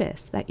even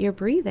notice that you're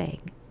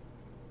breathing?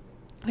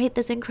 Right?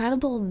 This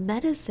incredible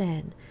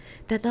medicine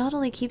that not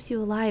only keeps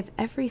you alive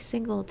every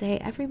single day,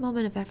 every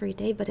moment of every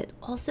day, but it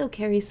also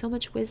carries so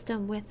much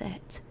wisdom with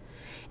it.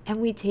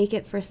 And we take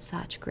it for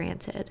such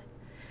granted.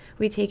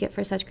 We take it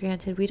for such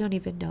granted, we don't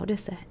even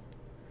notice it.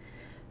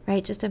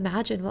 Right? Just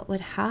imagine what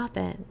would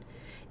happen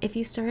if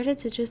you started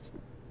to just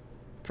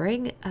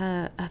bring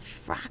a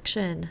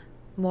fraction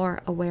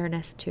more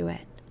awareness to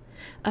it.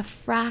 A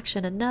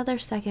fraction, another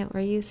second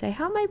where you say,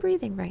 how am I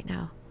breathing right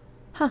now?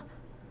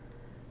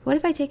 What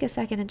if I take a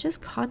second and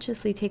just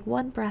consciously take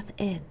one breath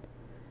in?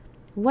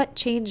 What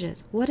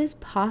changes? What is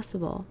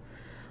possible?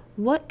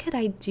 What could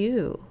I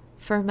do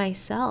for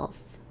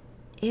myself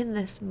in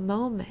this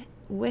moment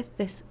with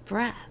this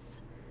breath?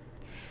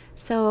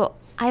 So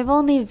I've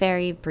only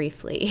very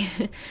briefly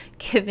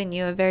given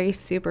you a very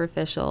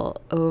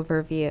superficial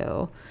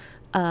overview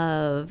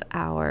of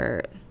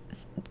our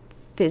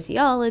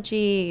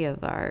physiology,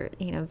 of our,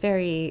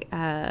 very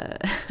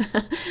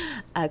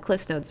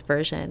Cliff's Notes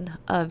version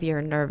of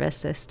your nervous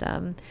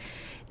system,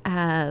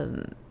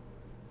 and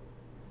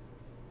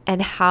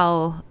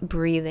how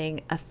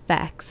breathing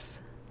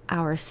affects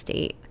our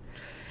state.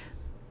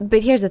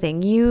 But here's the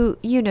thing, you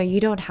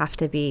don't have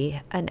to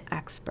be an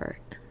expert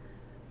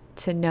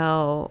to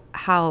know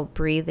how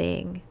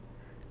breathing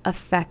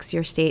affects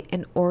your state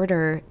in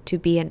order to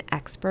be an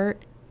expert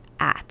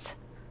at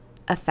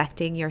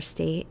affecting your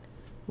state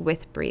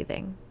with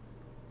breathing.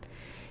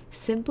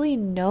 Simply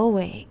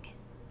knowing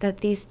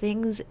that these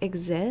things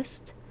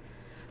exist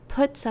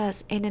puts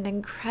us in an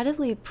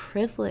incredibly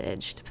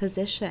privileged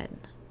position.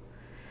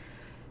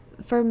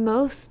 For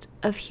most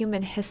of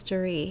human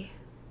history,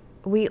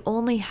 we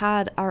only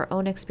had our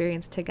own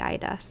experience to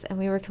guide us, and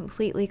we were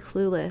completely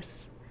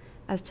clueless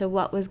as to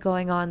what was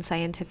going on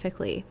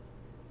scientifically.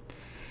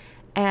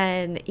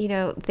 And,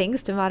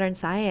 thanks to modern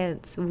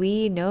science,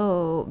 we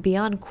know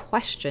beyond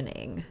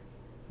questioning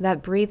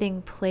that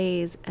breathing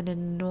plays an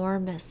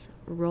enormous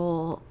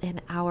role in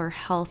our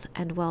health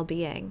and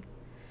well-being.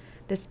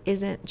 This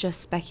isn't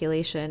just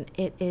speculation.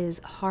 It is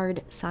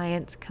hard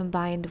science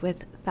combined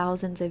with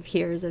thousands of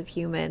years of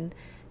human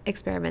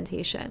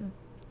experimentation.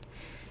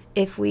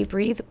 If we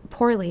breathe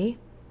poorly,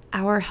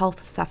 our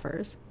health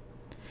suffers.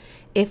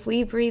 If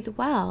we breathe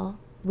well,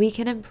 we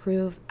can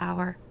improve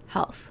our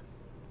health.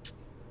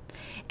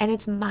 And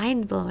it's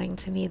mind-blowing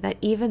to me that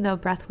even though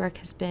breathwork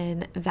has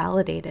been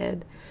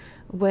validated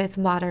with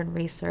modern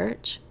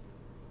research,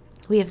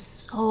 we have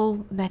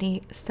so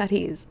many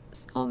studies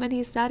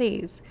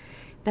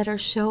that are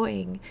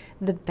showing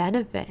the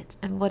benefits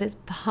and what is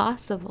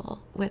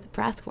possible with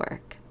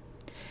breathwork.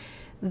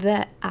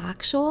 The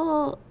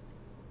actual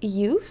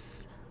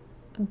use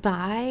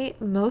by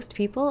most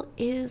people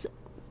is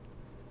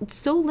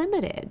so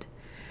limited.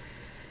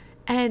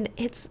 And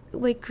it's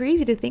like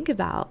crazy to think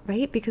about,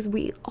 right? Because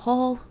we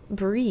all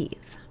breathe.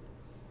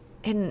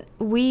 And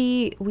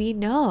we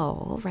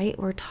know, right?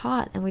 We're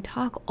taught and we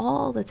talk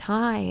all the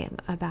time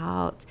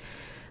about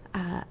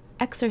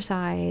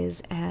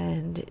exercise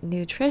and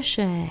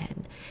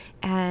nutrition.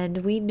 And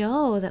we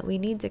know that we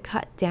need to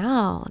cut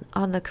down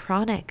on the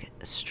chronic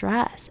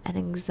stress and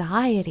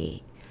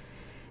anxiety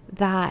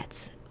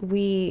that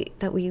we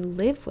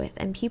live with.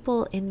 And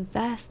people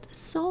invest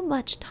so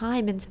much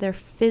time into their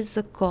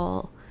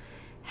physical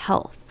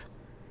health.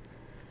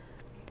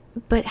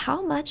 But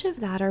how much of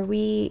that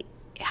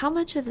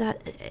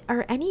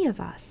are any of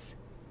us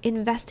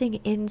investing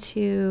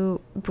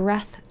into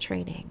breath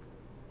training?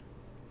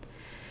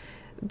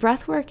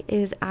 Breathwork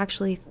is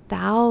actually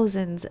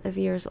thousands of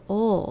years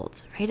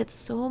old, right? It's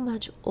so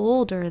much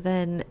older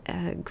than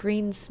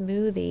green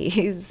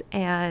smoothies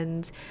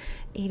and,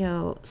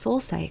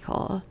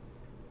 SoulCycle.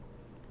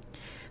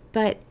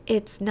 But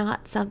it's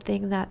not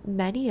something that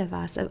many of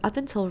us, up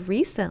until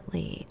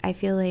recently, I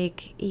feel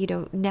like,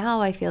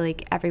 now I feel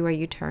like everywhere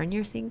you turn,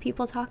 you're seeing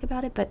people talk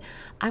about it, but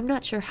I'm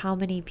not sure how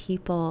many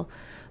people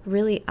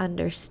really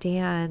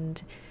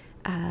understand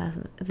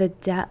the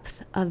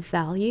depth of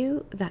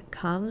value that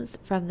comes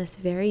from this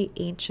very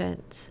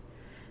ancient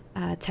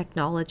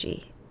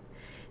technology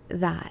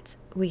that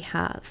we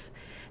have.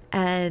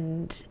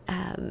 And,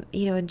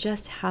 and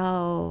just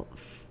how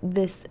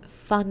this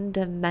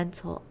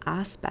fundamental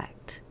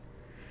aspect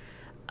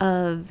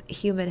of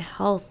human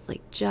health,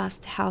 like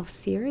just how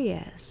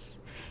serious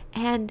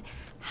and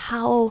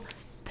how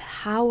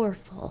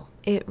powerful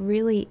it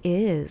really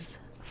is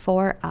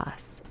for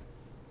us.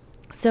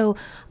 So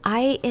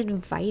I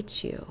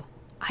invite you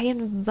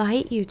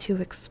to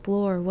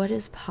explore what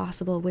is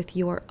possible with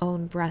your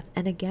own breath.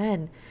 And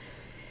again,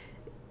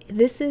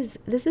 this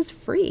is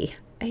free.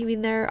 I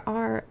mean, there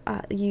are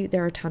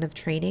a ton of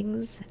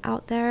trainings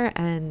out there,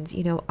 and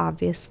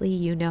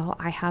obviously,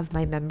 I have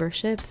my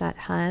membership that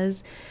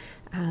has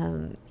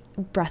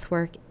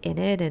breathwork in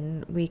it,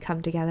 and we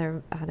come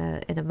together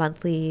in a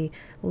monthly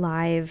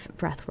live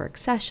breathwork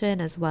session,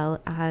 as well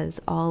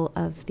as all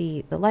of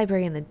the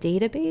library and the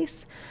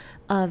database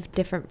of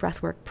different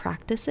breathwork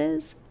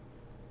practices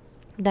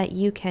that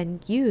you can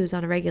use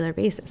on a regular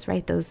basis,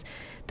 right? Those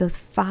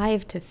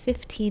 5 to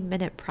 15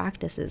 minute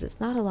practices.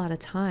 It's not a lot of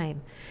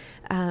time.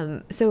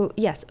 So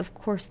yes, of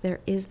course there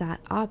is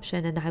that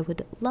option, and I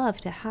would love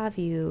to have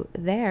you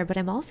there, but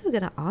I'm also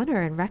going to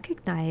honor and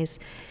recognize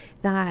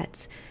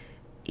that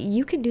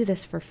you can do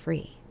this for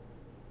free.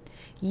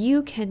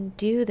 You can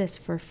do this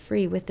for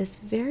free with this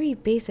very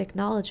basic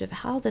knowledge of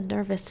how the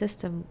nervous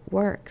system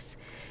works.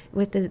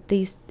 With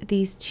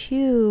these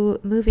two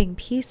moving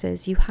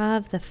pieces, you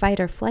have the fight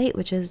or flight,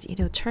 which is,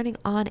 turning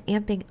on,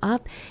 amping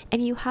up,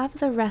 and you have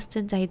the rest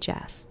and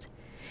digest.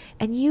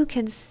 And you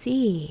can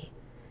see,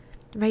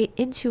 right?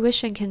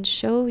 Intuition can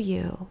show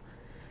you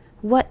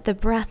what the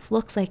breath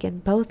looks like in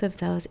both of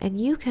those, and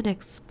you can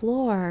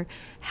explore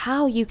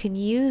how you can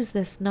use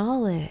this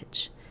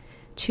knowledge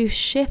to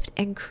shift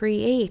and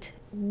create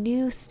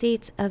new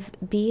states of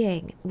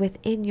being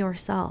within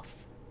yourself.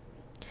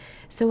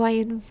 So I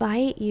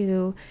invite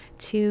you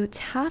to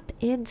tap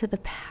into the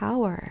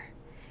power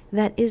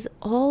that is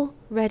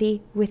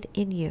already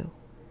within you.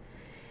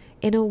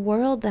 In a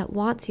world that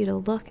wants you to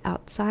look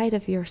outside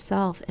of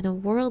yourself, in a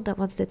world that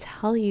wants to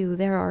tell you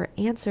there are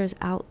answers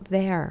out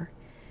there,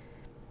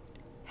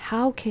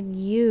 how can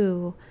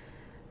you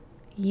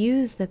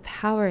use the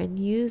power and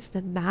use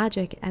the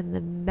magic and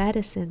the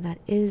medicine that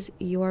is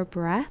your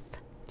breath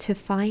to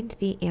find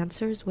the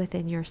answers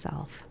within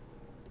yourself?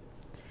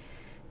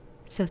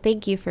 So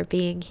thank you for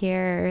being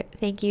here.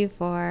 Thank you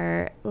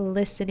for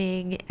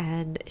listening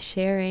and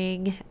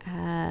sharing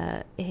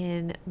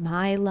in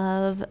my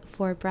love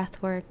for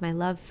breathwork, my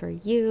love for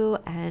you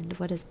and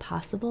what is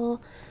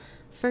possible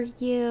for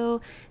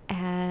you.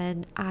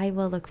 And I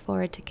will look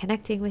forward to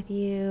connecting with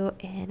you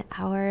in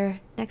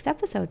our next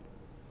episode.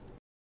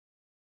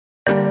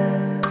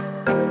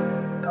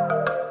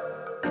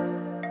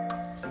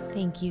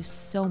 Thank you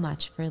so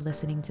much for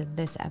listening to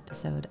this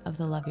episode of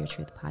the Love Your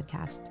Truth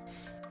podcast.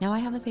 Now I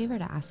have a favor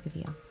to ask of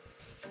you.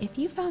 If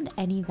you found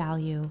any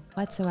value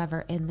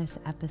whatsoever in this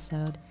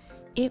episode,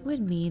 it would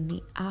mean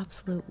the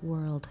absolute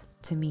world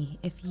to me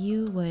if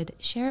you would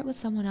share it with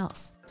someone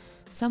else,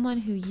 someone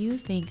who you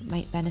think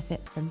might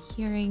benefit from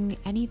hearing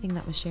anything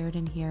that was shared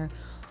in here,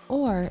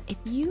 or if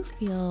you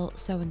feel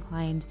so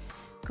inclined,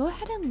 go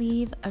ahead and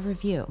leave a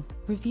review.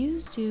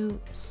 Reviews do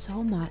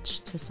so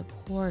much to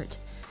support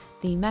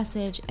the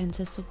message and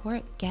to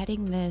support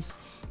getting this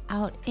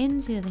out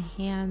into the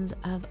hands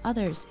of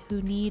others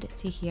who need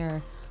to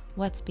hear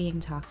what's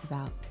being talked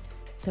about.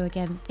 So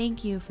again,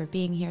 thank you for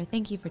being here.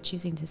 Thank you for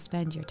choosing to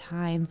spend your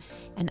time,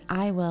 and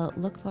I will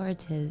look forward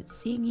to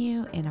seeing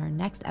you in our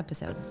next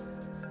episode.